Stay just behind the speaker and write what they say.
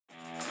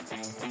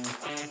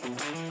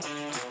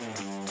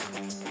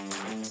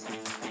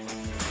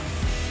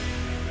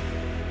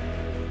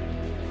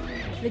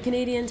The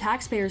Canadian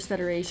Taxpayers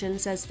Federation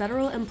says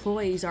federal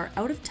employees are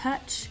out of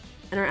touch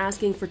and are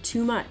asking for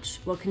too much,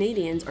 while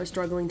Canadians are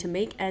struggling to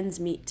make ends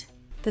meet.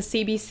 The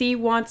CBC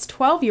wants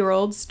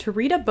 12-year-olds to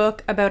read a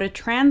book about a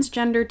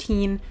transgender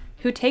teen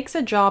who takes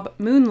a job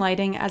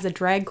moonlighting as a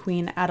drag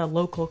queen at a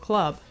local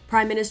club.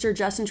 Prime Minister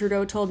Justin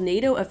Trudeau told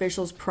NATO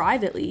officials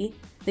privately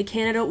that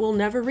Canada will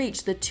never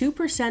reach the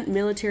 2%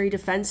 military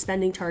defense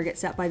spending target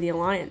set by the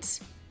alliance,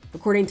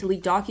 according to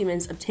leaked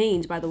documents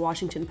obtained by the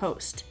Washington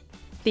Post.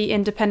 The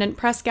Independent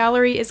Press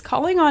Gallery is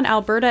calling on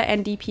Alberta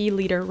NDP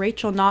leader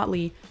Rachel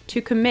Notley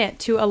to commit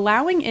to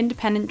allowing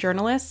independent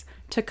journalists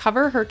to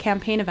cover her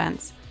campaign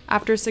events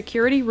after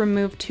security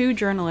removed 2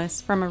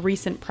 journalists from a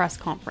recent press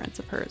conference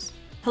of hers.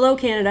 Hello,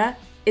 Canada.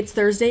 It's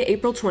Thursday,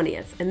 April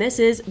 20th, and this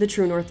is the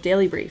True North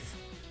Daily Brief.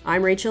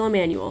 I'm Rachel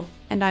Emanuel.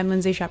 And I'm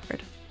Lindsay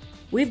Shepherd.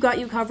 We've got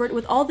you covered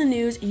with all the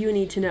news you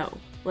need to know.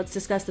 Let's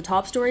discuss the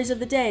top stories of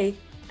the day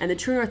and the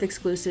True North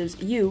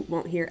exclusives you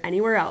won't hear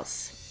anywhere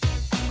else.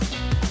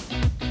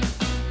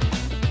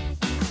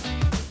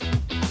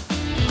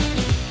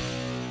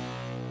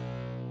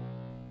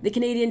 The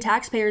Canadian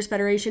Taxpayers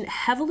Federation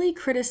heavily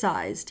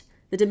criticized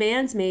the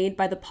demands made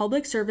by the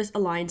Public Service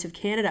Alliance of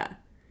Canada,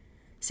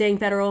 saying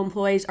federal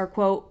employees are,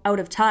 quote, out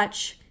of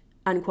touch,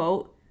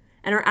 unquote,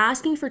 and are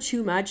asking for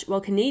too much while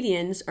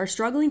Canadians are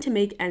struggling to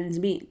make ends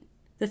meet.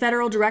 The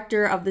federal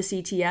director of the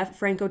CTF,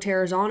 Franco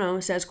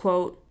Terrazzano, says,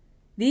 quote,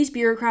 these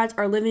bureaucrats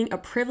are living a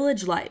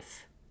privileged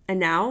life, and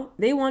now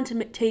they want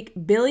to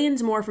take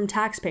billions more from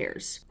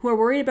taxpayers who are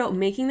worried about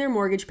making their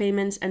mortgage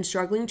payments and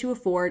struggling to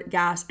afford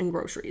gas and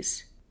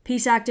groceries.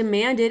 PSAC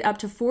demanded up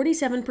to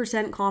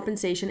 47%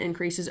 compensation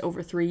increases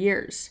over 3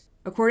 years,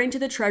 according to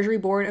the Treasury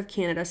Board of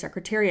Canada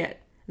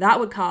Secretariat. That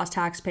would cost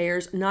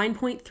taxpayers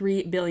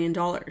 $9.3 billion.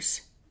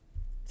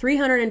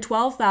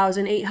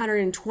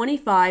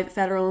 312,825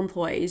 federal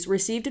employees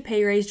received a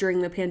pay raise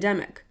during the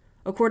pandemic,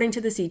 according to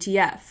the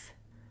CTF.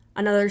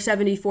 Another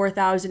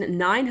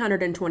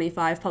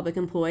 74,925 public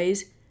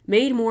employees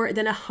made more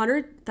than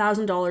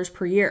 $100,000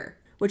 per year,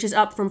 which is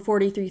up from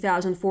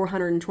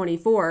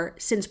 43,424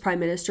 since Prime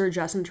Minister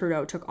Justin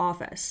Trudeau took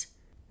office.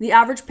 The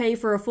average pay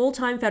for a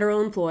full-time federal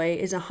employee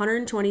is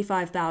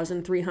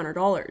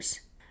 $125,300.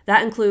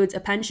 That includes a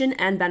pension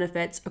and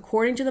benefits,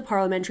 according to the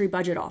Parliamentary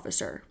Budget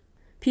Officer.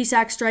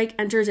 PSAC strike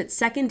enters its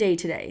second day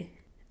today,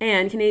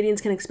 and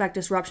Canadians can expect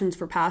disruptions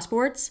for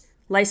passports,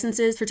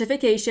 licenses,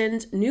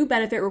 certifications, new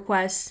benefit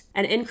requests,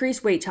 and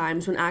increased wait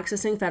times when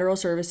accessing federal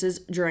services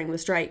during the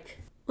strike.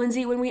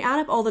 Lindsay, when we add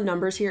up all the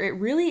numbers here, it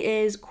really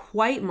is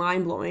quite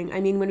mind-blowing. I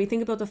mean, when we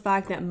think about the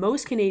fact that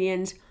most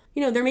Canadians,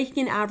 they're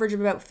making an average of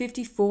about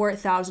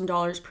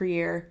 $54,000 per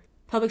year.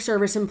 Public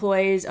service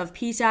employees of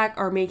PSAC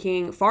are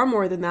making far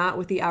more than that,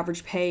 with the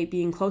average pay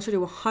being closer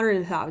to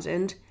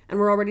 $100,000. And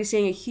we're already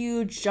seeing a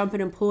huge jump in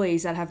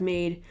employees that have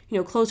made,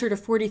 closer to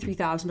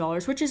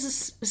 $43,000, which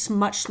is a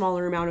much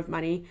smaller amount of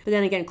money. But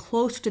then again,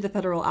 closer to the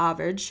federal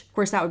average. Of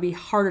course, that would be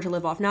harder to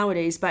live off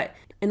nowadays, but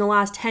in the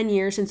last 10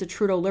 years since the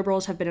Trudeau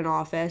Liberals have been in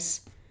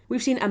office,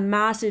 we've seen a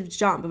massive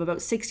jump of about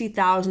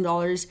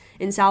 $60,000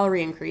 in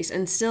salary increase,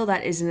 and still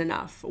that isn't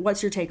enough.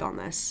 What's your take on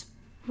this?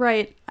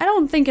 Right. I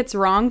don't think it's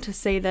wrong to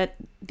say that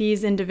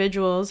these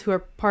individuals who are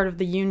part of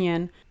the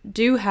union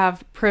do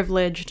have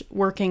privileged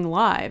working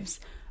lives.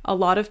 A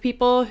lot of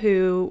people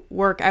who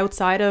work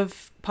outside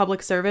of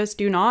public service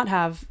do not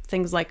have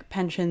things like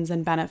pensions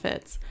and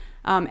benefits.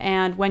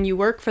 And when you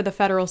work for the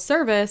federal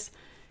service,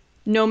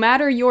 no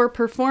matter your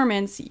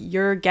performance,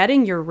 you're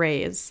getting your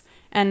raise.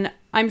 And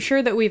I'm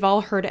sure that we've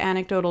all heard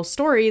anecdotal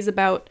stories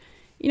about,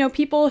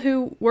 people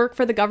who work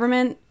for the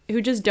government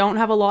who just don't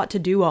have a lot to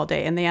do all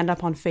day and they end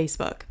up on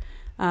Facebook.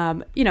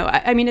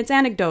 It's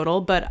anecdotal,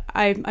 but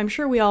I'm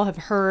sure we all have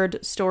heard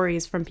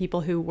stories from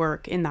people who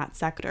work in that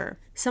sector.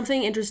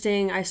 Something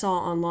interesting I saw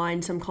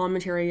online, some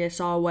commentary I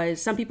saw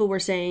was some people were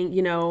saying,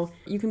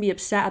 you can be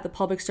upset at the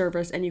public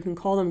service and you can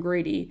call them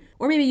greedy.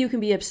 Or maybe you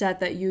can be upset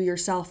that you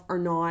yourself are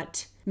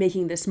not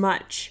making this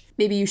much.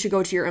 Maybe you should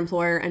go to your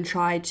employer and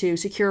try to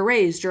secure a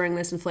raise during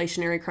this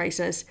inflationary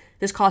crisis,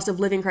 this cost of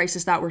living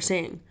crisis that we're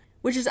seeing.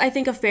 Which is, I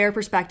think, a fair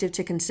perspective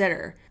to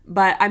consider.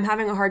 But I'm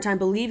having a hard time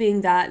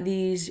believing that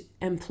these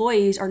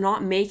employees are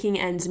not making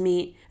ends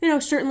meet.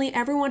 Certainly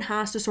everyone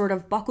has to sort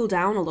of buckle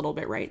down a little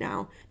bit right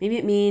now. Maybe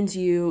it means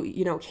you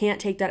can't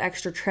take that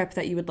extra trip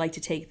that you would like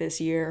to take this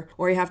year,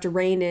 or you have to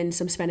rein in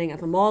some spending at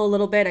the mall a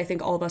little bit. I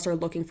think all of us are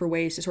looking for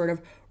ways to sort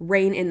of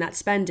rein in that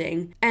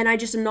spending. And I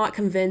just am not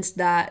convinced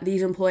that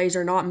these employees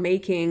are not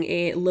making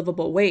a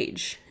livable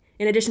wage.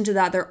 In addition to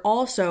that, they're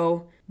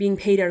also being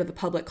paid out of the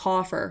public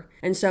coffer.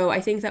 And so I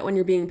think that when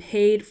you're being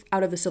paid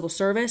out of the civil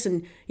service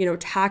and,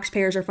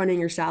 taxpayers are funding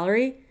your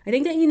salary, I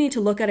think that you need to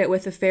look at it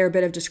with a fair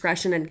bit of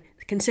discretion and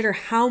consider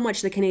how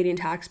much the Canadian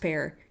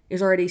taxpayer is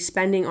already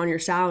spending on your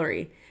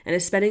salary and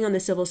is spending on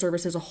the civil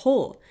service as a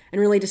whole, and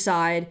really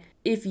decide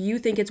if you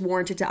think it's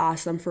warranted to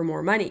ask them for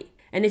more money.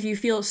 And if you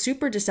feel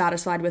super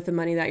dissatisfied with the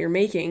money that you're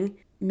making,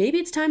 maybe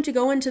it's time to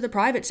go into the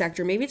private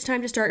sector. Maybe it's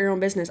time to start your own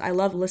business. I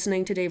love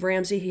listening to Dave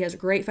Ramsey. He has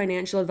great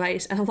financial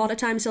advice. And a lot of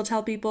times he'll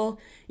tell people,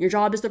 your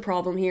job is the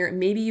problem here.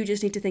 Maybe you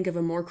just need to think of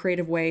a more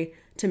creative way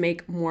to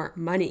make more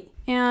money.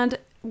 And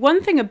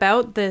one thing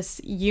about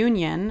this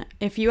union,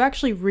 if you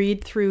actually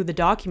read through the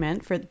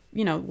document for,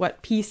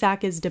 what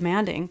PSAC is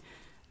demanding,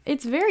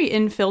 it's very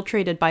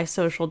infiltrated by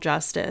social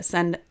justice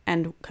and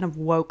kind of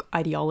woke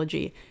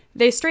ideology.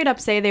 They straight up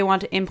say they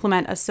want to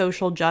implement a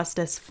social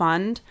justice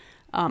fund.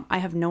 I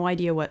have no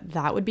idea what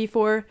that would be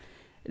for.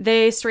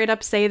 They straight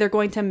up say they're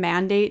going to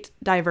mandate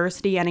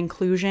diversity and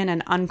inclusion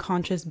and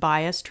unconscious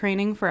bias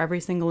training for every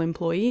single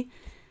employee.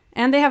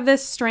 And they have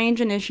this strange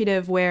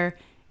initiative where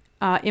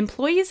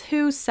employees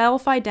who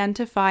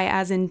self-identify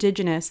as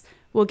Indigenous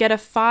will get a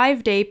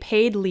 5-day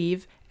paid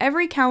leave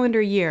every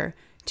calendar year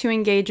to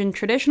engage in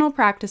traditional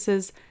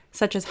practices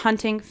such as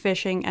hunting,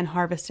 fishing, and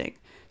harvesting.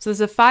 So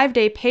there's a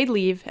 5-day paid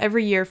leave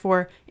every year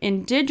for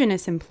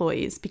Indigenous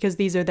employees because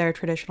these are their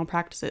traditional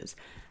practices.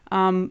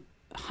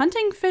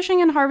 Hunting,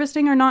 fishing, and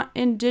harvesting are not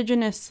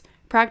Indigenous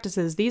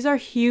practices. These are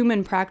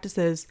human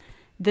practices.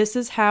 This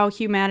is how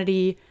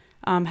humanity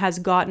has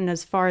gotten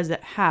as far as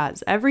it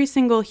has. Every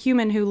single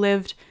human who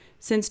lived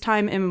since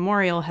time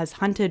immemorial has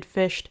hunted,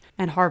 fished,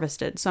 and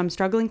harvested. So I'm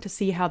struggling to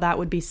see how that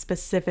would be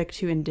specific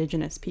to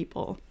Indigenous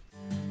people.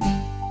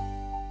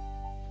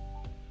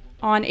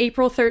 On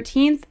April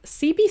 13th,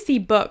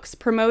 CBC Books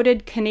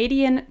promoted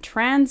Canadian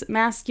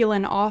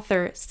trans-masculine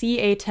author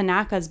C.A.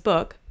 Tanaka's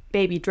book,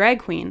 Baby Drag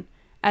Queen,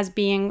 as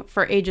being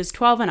for ages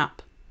 12 and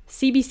up.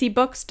 CBC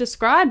Books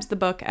describes the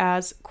book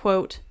as,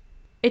 quote,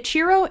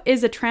 Ichiro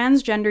is a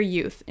transgender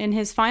youth in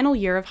his final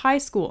year of high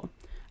school.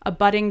 A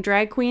budding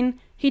drag queen,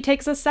 he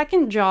takes a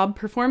second job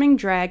performing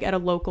drag at a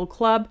local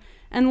club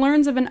and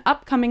learns of an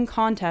upcoming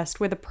contest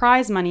where the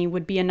prize money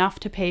would be enough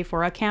to pay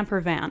for a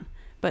camper van.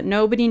 But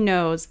nobody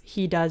knows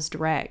he does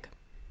drag.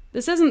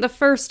 This isn't the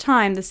first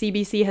time the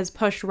CBC has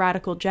pushed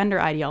radical gender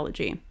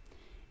ideology.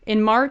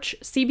 In March,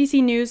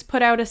 CBC News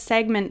put out a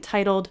segment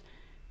titled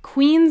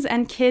Queens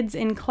and Kids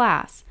in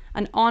Class,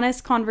 an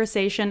honest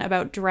conversation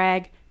about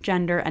drag,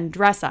 gender, and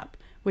dress-up,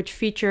 which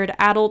featured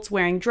adults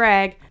wearing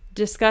drag,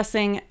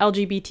 discussing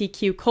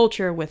LGBTQ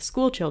culture with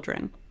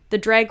schoolchildren. The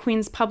drag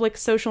queen's public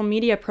social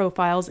media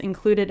profiles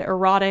included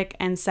erotic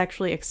and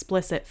sexually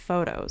explicit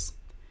photos.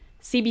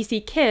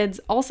 CBC Kids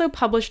also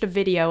published a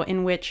video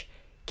in which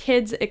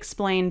kids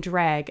explain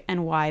drag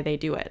and why they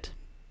do it.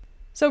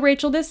 So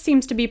Rachel, this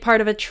seems to be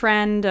part of a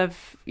trend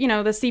of, the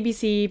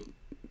CBC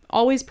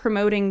always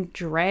promoting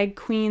drag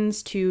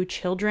queens to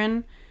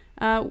children.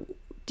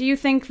 Do you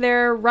think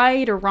they're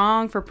right or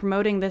wrong for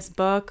promoting this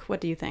book? What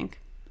do you think?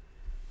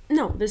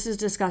 No, this is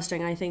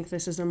disgusting. I think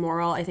this is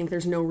immoral. I think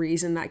there's no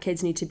reason that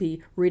kids need to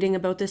be reading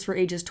about this for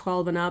ages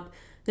 12 and up.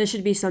 This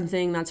should be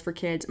something that's for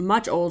kids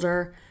much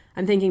older.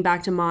 I'm thinking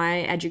back to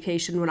my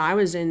education when I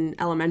was in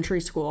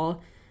elementary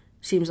school.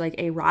 Seems like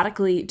a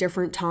radically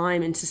different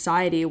time in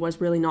society. It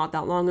was really not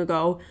that long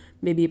ago,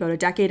 maybe about a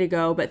decade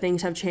ago, but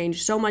things have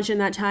changed so much in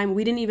that time.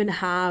 We didn't even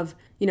have,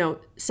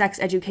 sex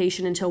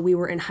education until we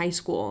were in high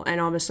school.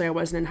 And obviously I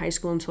wasn't in high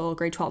school until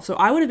grade 12. So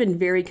I would have been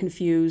very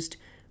confused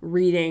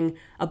reading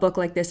a book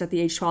like this at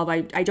the age 12.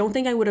 I don't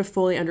think I would have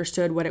fully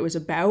understood what it was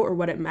about or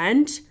what it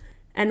meant.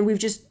 And we've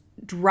just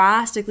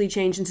drastically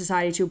changed in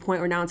society to a point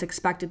where now it's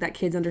expected that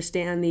kids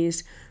understand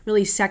these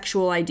really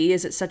sexual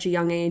ideas at such a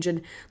young age.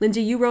 And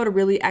Lindsay, you wrote a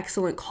really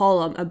excellent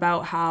column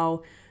about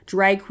how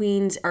drag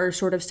queens are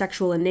sort of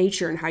sexual in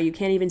nature and how you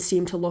can't even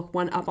seem to look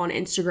one up on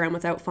Instagram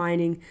without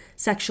finding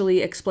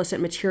sexually explicit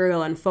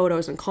material and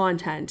photos and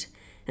content.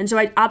 And so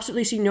I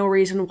absolutely see no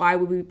reason why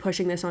we would be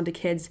pushing this onto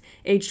kids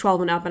age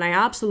 12 and up. And I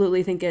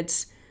absolutely think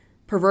it's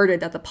perverted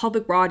that the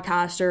public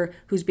broadcaster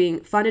who's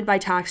being funded by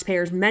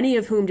taxpayers, many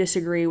of whom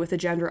disagree with the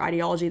gender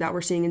ideology that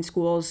we're seeing in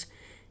schools,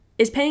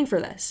 is paying for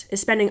this,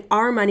 is spending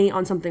our money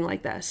on something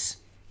like this.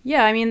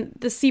 Yeah, I mean,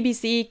 the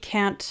CBC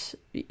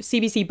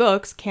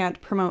Books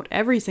can't promote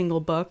every single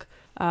book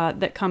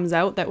that comes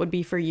out that would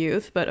be for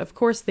youth, but of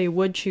course they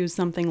would choose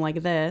something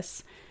like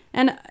this.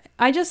 And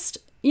I just,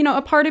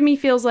 a part of me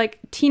feels like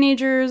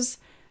teenagers,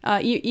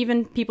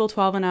 even people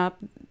 12 and up,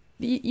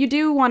 you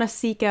do want to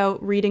seek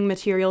out reading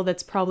material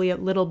that's probably a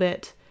little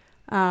bit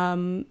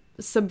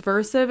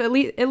subversive. At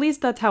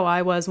least that's how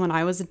I was when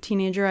I was a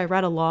teenager. I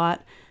read a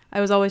lot. I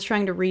was always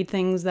trying to read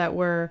things that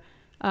were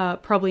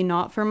probably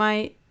not for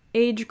my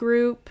age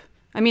group.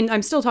 I mean,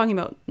 I'm still talking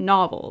about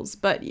novels,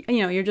 but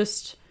you're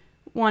just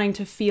wanting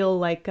to feel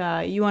like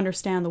you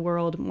understand the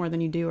world more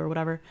than you do or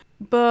whatever.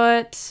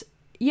 But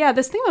yeah,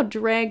 this thing about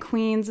drag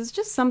queens is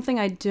just something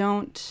I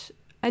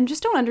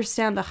just don't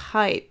understand the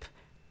hype.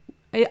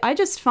 I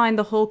just find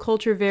the whole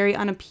culture very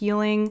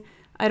unappealing.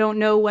 I don't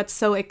know what's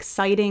so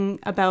exciting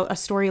about a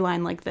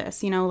storyline like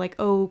this, like,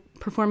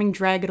 performing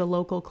drag at a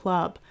local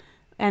club,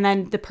 and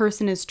then the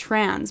person is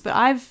trans. But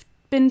I've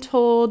been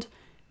told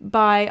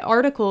by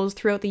articles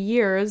throughout the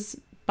years,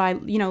 by,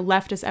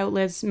 leftist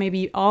outlets,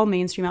 maybe all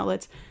mainstream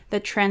outlets,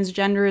 that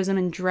transgenderism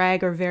and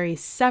drag are very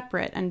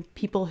separate, and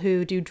people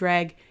who do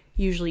drag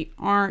usually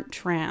aren't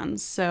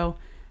trans. So,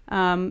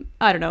 I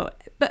don't know.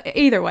 But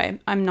either way,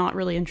 I'm not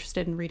really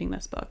interested in reading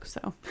this book,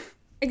 so.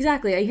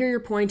 Exactly. I hear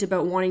your point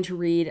about wanting to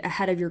read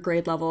ahead of your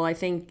grade level. I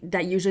think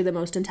that usually the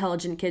most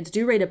intelligent kids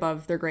do read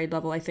above their grade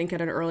level, I think,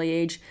 at an early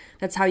age.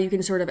 That's how you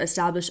can sort of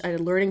establish a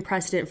learning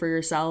precedent for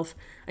yourself.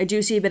 I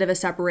do see a bit of a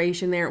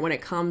separation there when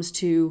it comes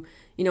to,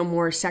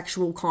 more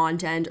sexual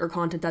content or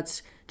content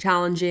that's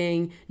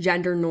challenging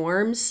gender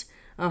norms.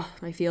 Oh,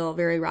 I feel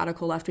very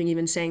radical left-wing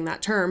even saying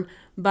that term.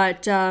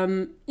 But,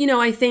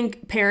 I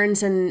think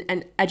parents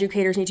and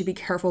educators need to be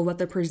careful what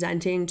they're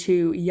presenting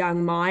to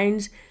young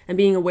minds and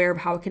being aware of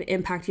how it can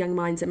impact young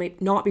minds that may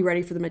not be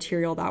ready for the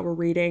material that we're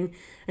reading.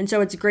 And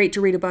so it's great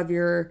to read above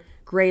your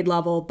grade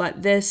level,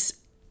 but this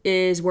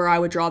is where I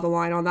would draw the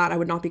line on that. I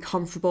would not be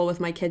comfortable with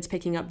my kids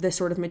picking up this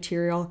sort of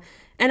material.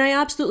 And I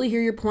absolutely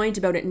hear your point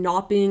about it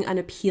not being an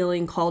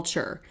appealing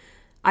culture.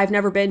 I've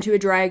never been to a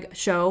drag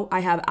show.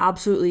 I have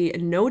absolutely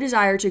no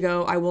desire to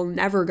go. I will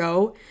never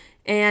go.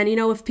 And,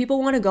 if people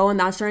want to go and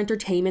that's their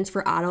entertainments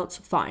for adults,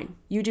 fine.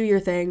 You do your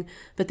thing.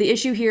 But the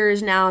issue here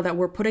is now that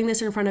we're putting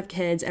this in front of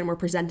kids and we're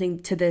presenting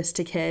this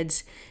to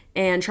kids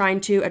and trying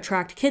to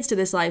attract kids to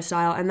this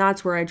lifestyle. And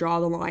that's where I draw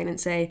the line and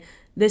say,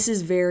 this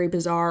is very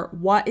bizarre.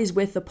 What is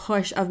with the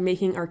push of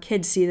making our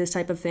kids see this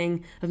type of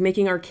thing, of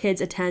making our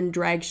kids attend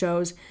drag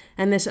shows,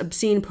 and this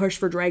obscene push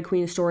for Drag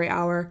Queen Story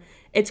Hour?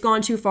 It's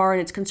gone too far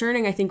and it's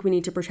concerning. I think we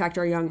need to protect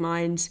our young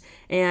minds.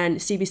 And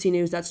CBC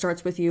News, that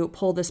starts with you.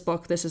 Pull this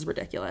book. This is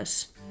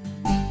ridiculous.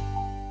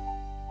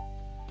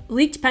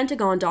 Leaked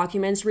Pentagon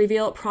documents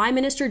reveal Prime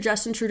Minister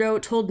Justin Trudeau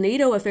told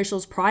NATO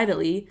officials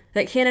privately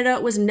that Canada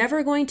was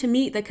never going to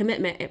meet the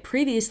commitment it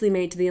previously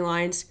made to the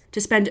alliance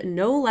to spend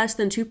no less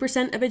than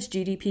 2% of its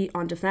GDP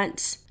on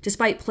defense.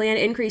 Despite planned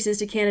increases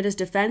to Canada's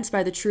defense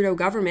by the Trudeau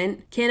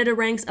government, Canada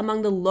ranks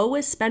among the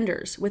lowest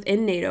spenders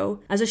within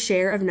NATO as a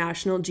share of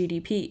national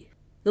GDP.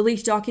 The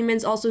leaked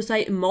documents also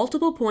cite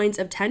multiple points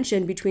of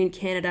tension between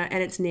Canada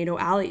and its NATO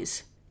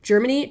allies.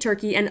 Germany,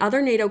 Turkey, and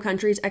other NATO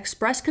countries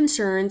expressed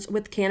concerns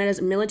with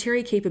Canada's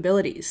military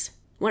capabilities.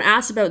 When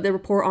asked about the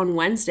report on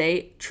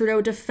Wednesday,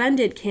 Trudeau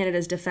defended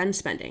Canada's defense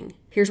spending.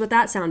 Here's what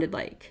that sounded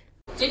like.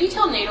 Did he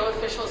tell NATO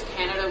officials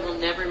Canada will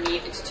never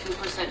meet its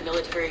 2%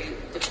 military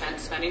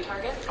defense spending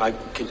target? I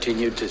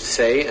continue to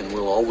say and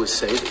will always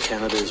say that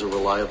Canada is a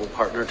reliable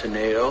partner to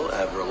NATO,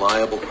 a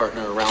reliable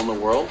partner around the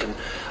world, and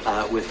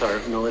with our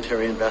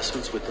military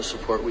investments, with the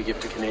support we give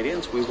to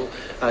Canadians, we will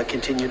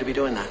continue to be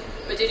doing that.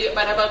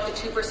 But about the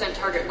 2%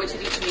 target, what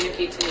did he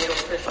communicate to NATO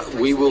officials?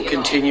 We will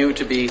continue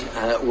to be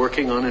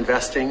working on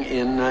investing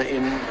in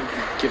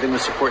giving the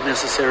support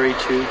necessary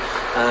to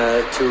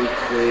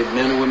the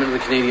men and women of the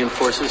Canadian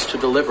forces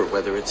to deliver,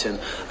 whether it's in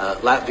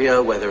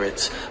Latvia, whether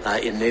it's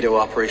in NATO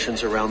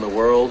operations around the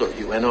world or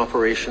UN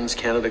operations.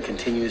 Canada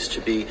continues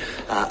to be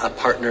a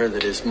partner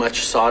that is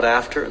much sought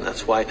after, and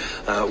that's why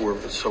we're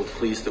so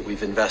pleased that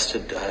we've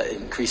invested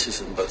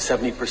increases of about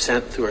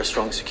 70% through our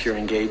Strong, Secure,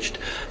 Engaged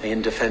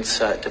in defense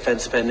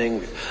spending.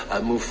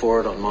 We've moved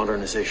forward on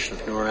modernization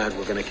of NORAD.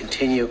 We're going to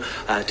continue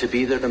to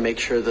be there to make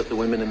sure that the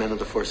women and men of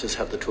the forces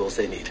have the tools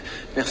they need.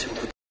 Merci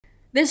beaucoup.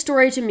 This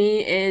story to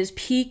me is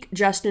peak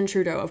Justin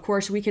Trudeau. Of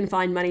course, we can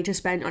find money to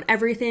spend on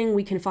everything.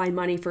 We can find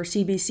money for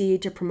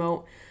CBC to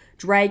promote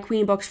drag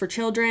queen books for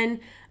children,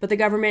 but the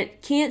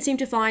government can't seem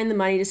to find the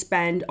money to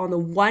spend on the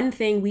one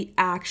thing we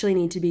actually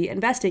need to be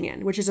investing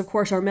in, which is, of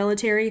course, our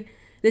military.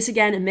 This,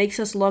 again, makes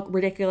us look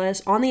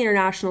ridiculous on the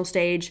international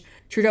stage.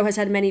 Trudeau has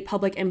had many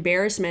public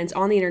embarrassments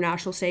on the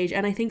international stage,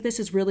 and I think this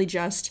is really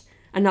just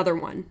another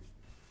one.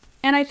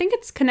 And I think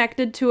it's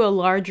connected to a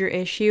larger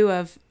issue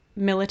of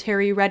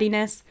military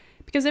readiness.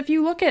 Because if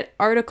you look at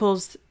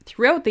articles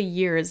throughout the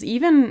years,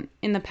 even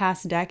in the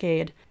past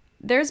decade,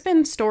 there's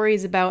been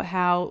stories about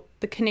how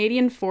the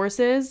Canadian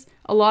forces,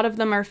 a lot of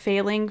them are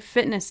failing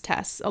fitness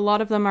tests. A lot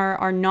of them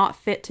are not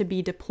fit to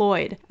be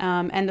deployed,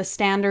 and the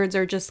standards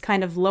are just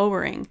kind of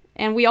lowering.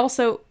 And we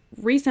also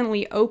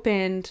recently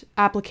opened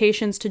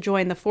applications to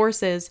join the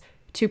forces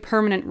to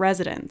permanent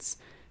residents.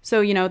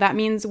 So, that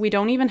means we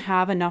don't even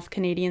have enough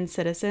Canadian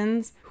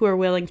citizens who are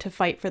willing to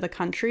fight for the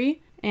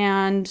country.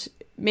 And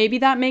maybe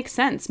that makes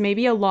sense.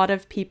 Maybe a lot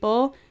of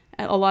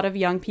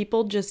young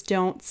people just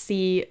don't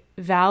see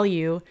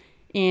value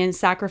in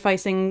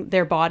sacrificing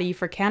their body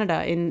for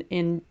Canada,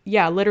 in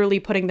literally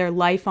putting their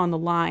life on the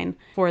line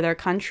for their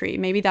country.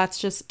 Maybe that's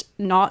just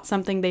not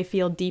something they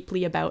feel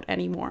deeply about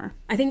anymore.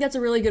 I think that's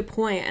a really good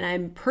point, and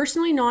I'm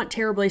personally not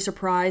terribly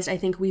surprised. I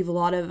think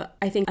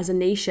as a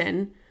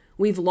nation,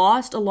 we've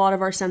lost a lot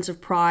of our sense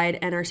of pride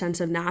and our sense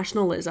of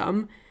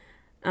nationalism.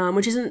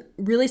 Which isn't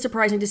really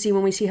surprising to see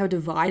when we see how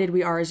divided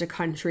we are as a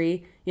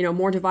country.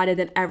 More divided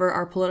than ever.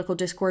 Our political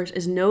discourse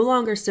is no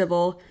longer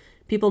civil.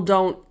 People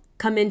don't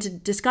come into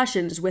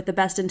discussions with the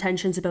best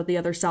intentions about the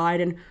other side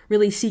and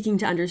really seeking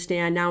to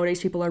understand.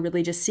 Nowadays, people are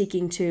really just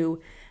seeking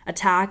to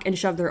attack and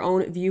shove their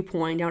own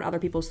viewpoint down other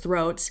people's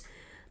throats.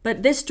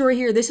 But this story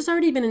here, this has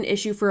already been an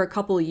issue for a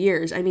couple of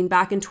years. I mean,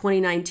 back in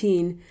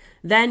 2019,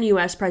 then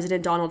U.S.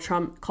 President Donald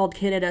Trump called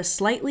Canada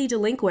slightly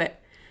delinquent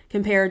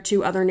compared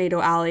to other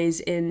NATO allies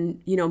in,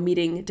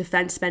 meeting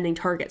defense spending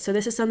targets. So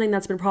this is something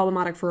that's been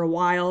problematic for a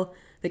while.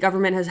 The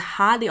government has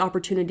had the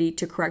opportunity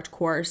to correct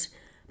course,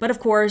 but of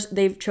course,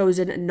 they've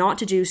chosen not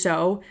to do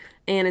so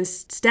and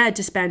instead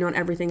to spend on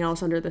everything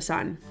else under the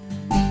sun.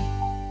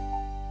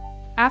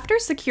 After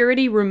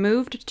security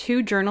removed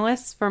 2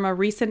 journalists from a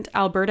recent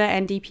Alberta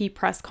NDP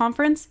press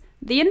conference,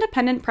 the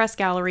Independent Press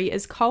Gallery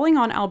is calling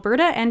on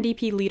Alberta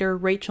NDP leader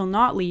Rachel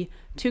Notley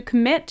to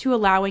commit to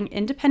allowing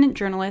independent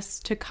journalists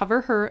to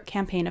cover her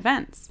campaign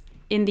events.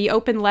 In the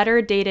open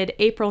letter dated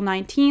April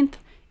 19th,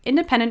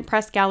 Independent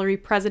Press Gallery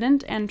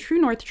president and True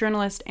North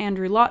journalist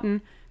Andrew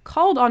Lawton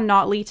called on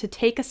Notley to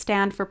take a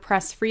stand for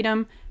press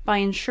freedom by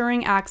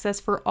ensuring access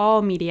for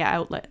all media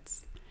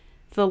outlets.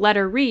 The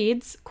letter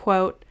reads,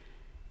 quote,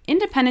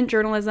 "Independent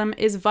journalism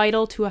is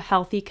vital to a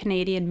healthy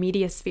Canadian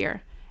media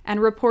sphere,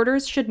 and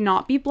reporters should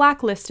not be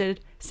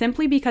blacklisted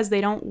simply because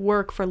they don't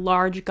work for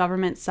large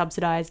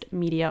government-subsidized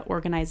media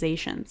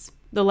organizations."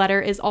 The letter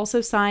is also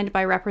signed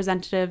by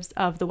representatives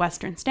of the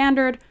Western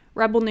Standard,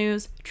 Rebel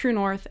News, True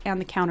North, and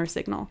the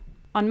Countersignal.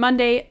 On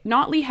Monday,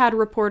 Notley had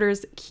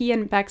reporters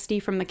Cian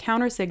Bexty from the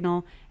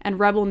Countersignal and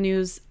Rebel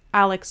News'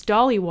 Alex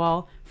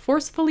Dollywall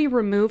forcefully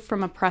removed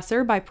from a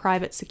presser by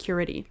private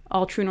security.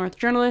 All True North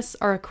journalists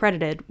are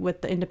accredited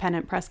with the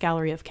Independent Press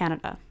Gallery of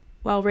Canada.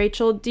 Well,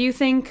 Rachel, do you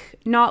think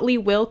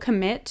Notley will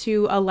commit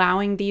to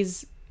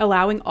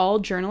allowing all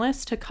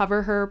journalists to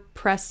cover her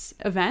press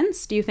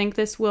events? Do you think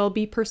this will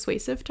be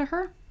persuasive to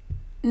her?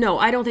 No,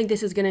 I don't think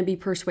this is going to be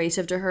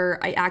persuasive to her.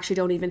 I actually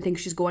don't even think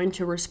she's going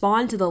to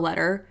respond to the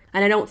letter.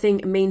 And I don't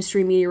think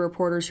mainstream media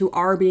reporters who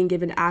are being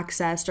given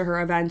access to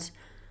her events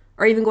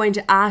are even going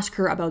to ask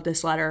her about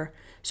this letter.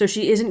 So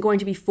she isn't going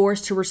to be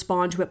forced to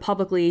respond to it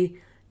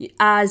publicly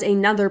as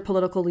another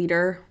political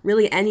leader,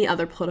 really any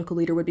other political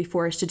leader would be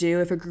forced to do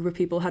if a group of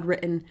people had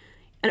written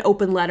an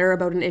open letter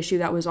about an issue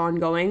that was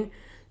ongoing.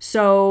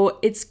 So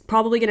it's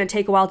probably going to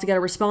take a while to get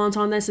a response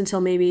on this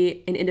until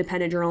maybe an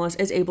independent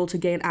journalist is able to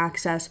gain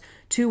access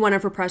to one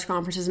of her press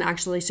conferences and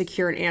actually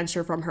secure an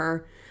answer from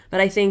her. But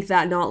I think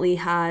that Notley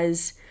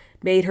has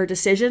made her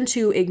decision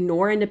to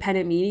ignore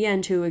independent media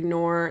and to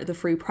ignore the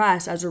free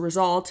press as a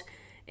result.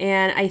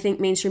 And I think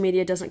mainstream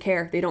media doesn't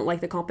care. They don't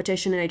like the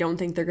competition, and I don't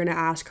think they're going to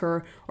ask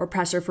her or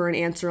press her for an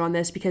answer on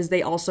this because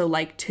they also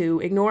like to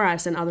ignore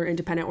us and other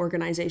independent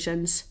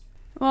organizations.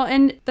 Well,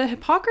 and the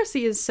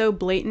hypocrisy is so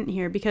blatant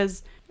here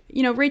because,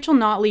 Rachel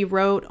Notley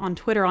wrote on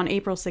Twitter on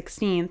April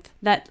 16th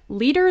that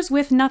leaders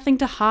with nothing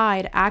to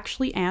hide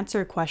actually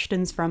answer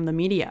questions from the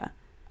media.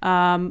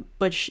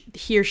 But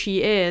here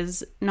she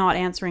is not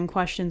answering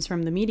questions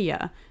from the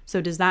media.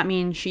 So does that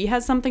mean she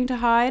has something to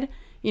hide?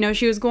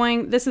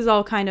 This is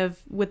all kind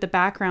of with the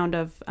background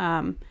of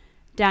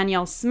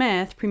Danielle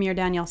Smith, Premier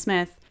Danielle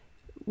Smith,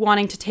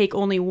 wanting to take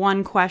only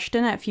one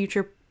question at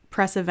future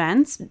press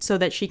events so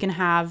that she can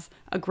have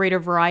a greater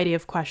variety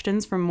of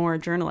questions from more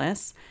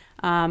journalists.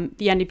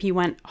 The NDP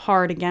went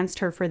hard against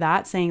her for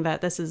that, saying that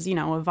this is,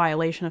 a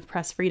violation of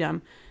press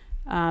freedom.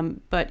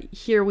 But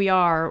here we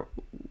are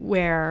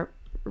where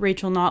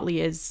Rachel Notley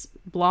is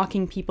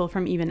blocking people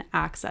from even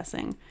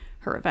accessing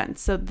her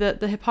events. So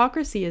the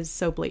hypocrisy is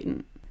so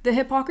blatant. The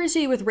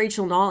hypocrisy with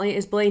Rachel Notley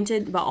is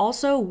blatant, but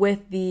also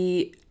with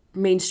the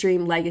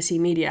mainstream legacy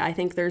media. I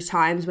think there's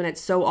times when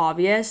it's so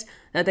obvious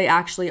that they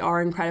actually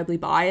are incredibly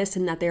biased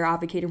and that they're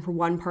advocating for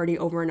one party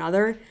over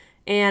another.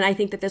 And I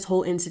think that this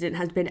whole incident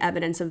has been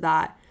evidence of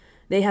that.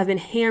 They have been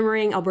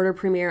hammering Alberta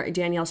Premier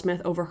Danielle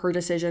Smith over her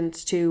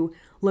decisions to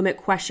limit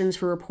questions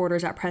for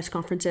reporters at press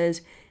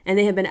conferences, and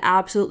they have been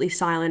absolutely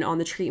silent on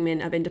the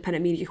treatment of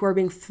independent media who are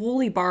being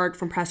fully barred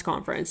from press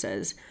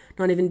conferences,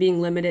 not even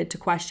being limited to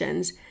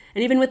questions.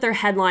 And even with their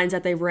headlines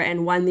that they've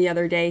written, one the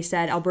other day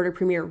said Alberta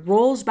Premier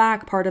rolls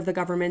back part of the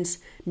government's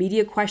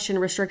media question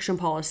restriction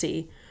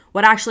policy.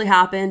 What actually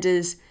happened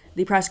is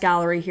the press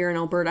gallery here in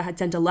Alberta had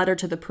sent a letter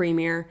to the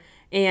Premier,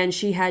 and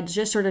she had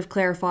just sort of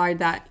clarified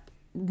that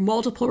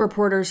multiple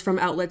reporters from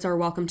outlets are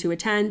welcome to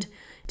attend.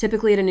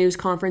 Typically at a news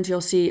conference,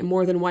 you'll see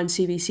more than one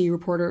CBC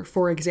reporter,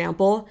 for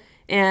example,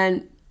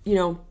 and,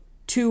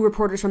 2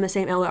 reporters from the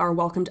same outlet are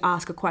welcome to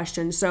ask a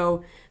question.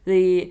 So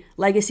the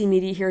legacy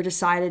media here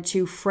decided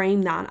to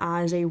frame that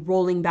as a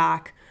rolling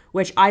back,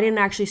 which I didn't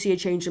actually see a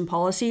change in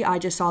policy. I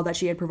just saw that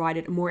she had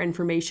provided more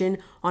information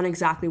on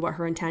exactly what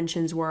her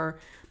intentions were.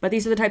 But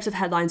these are the types of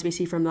headlines we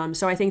see from them.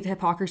 So I think the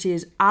hypocrisy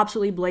is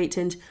absolutely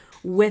blatant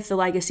with the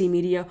legacy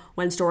media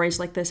when stories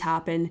like this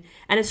happen.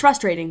 And it's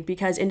frustrating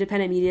because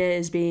independent media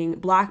is being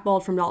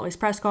blackballed from Notley's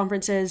press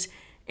conferences,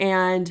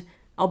 and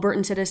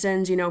Albertan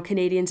citizens,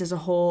 Canadians as a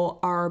whole,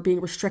 are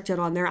being restricted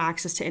on their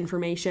access to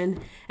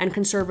information, and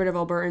conservative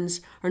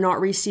Albertans are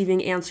not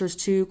receiving answers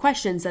to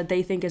questions that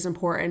they think is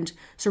important.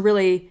 So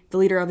really, the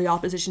leader of the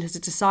opposition has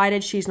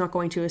decided she's not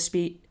going to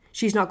speak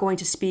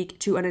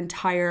to an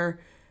entire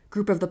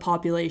group of the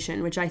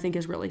population, which I think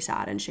is really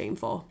sad and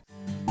shameful.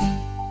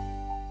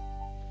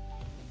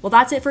 Well,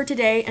 that's it for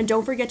today, and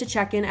don't forget to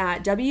check in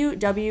at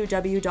www.tnc.news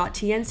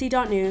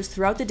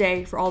throughout the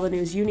day for all the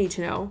news you need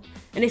to know.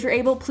 And if you're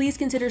able, please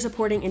consider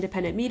supporting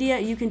independent media.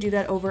 You can do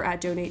that over at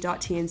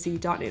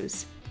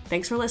donate.tnc.news.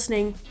 Thanks for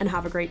listening, and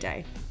have a great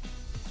day.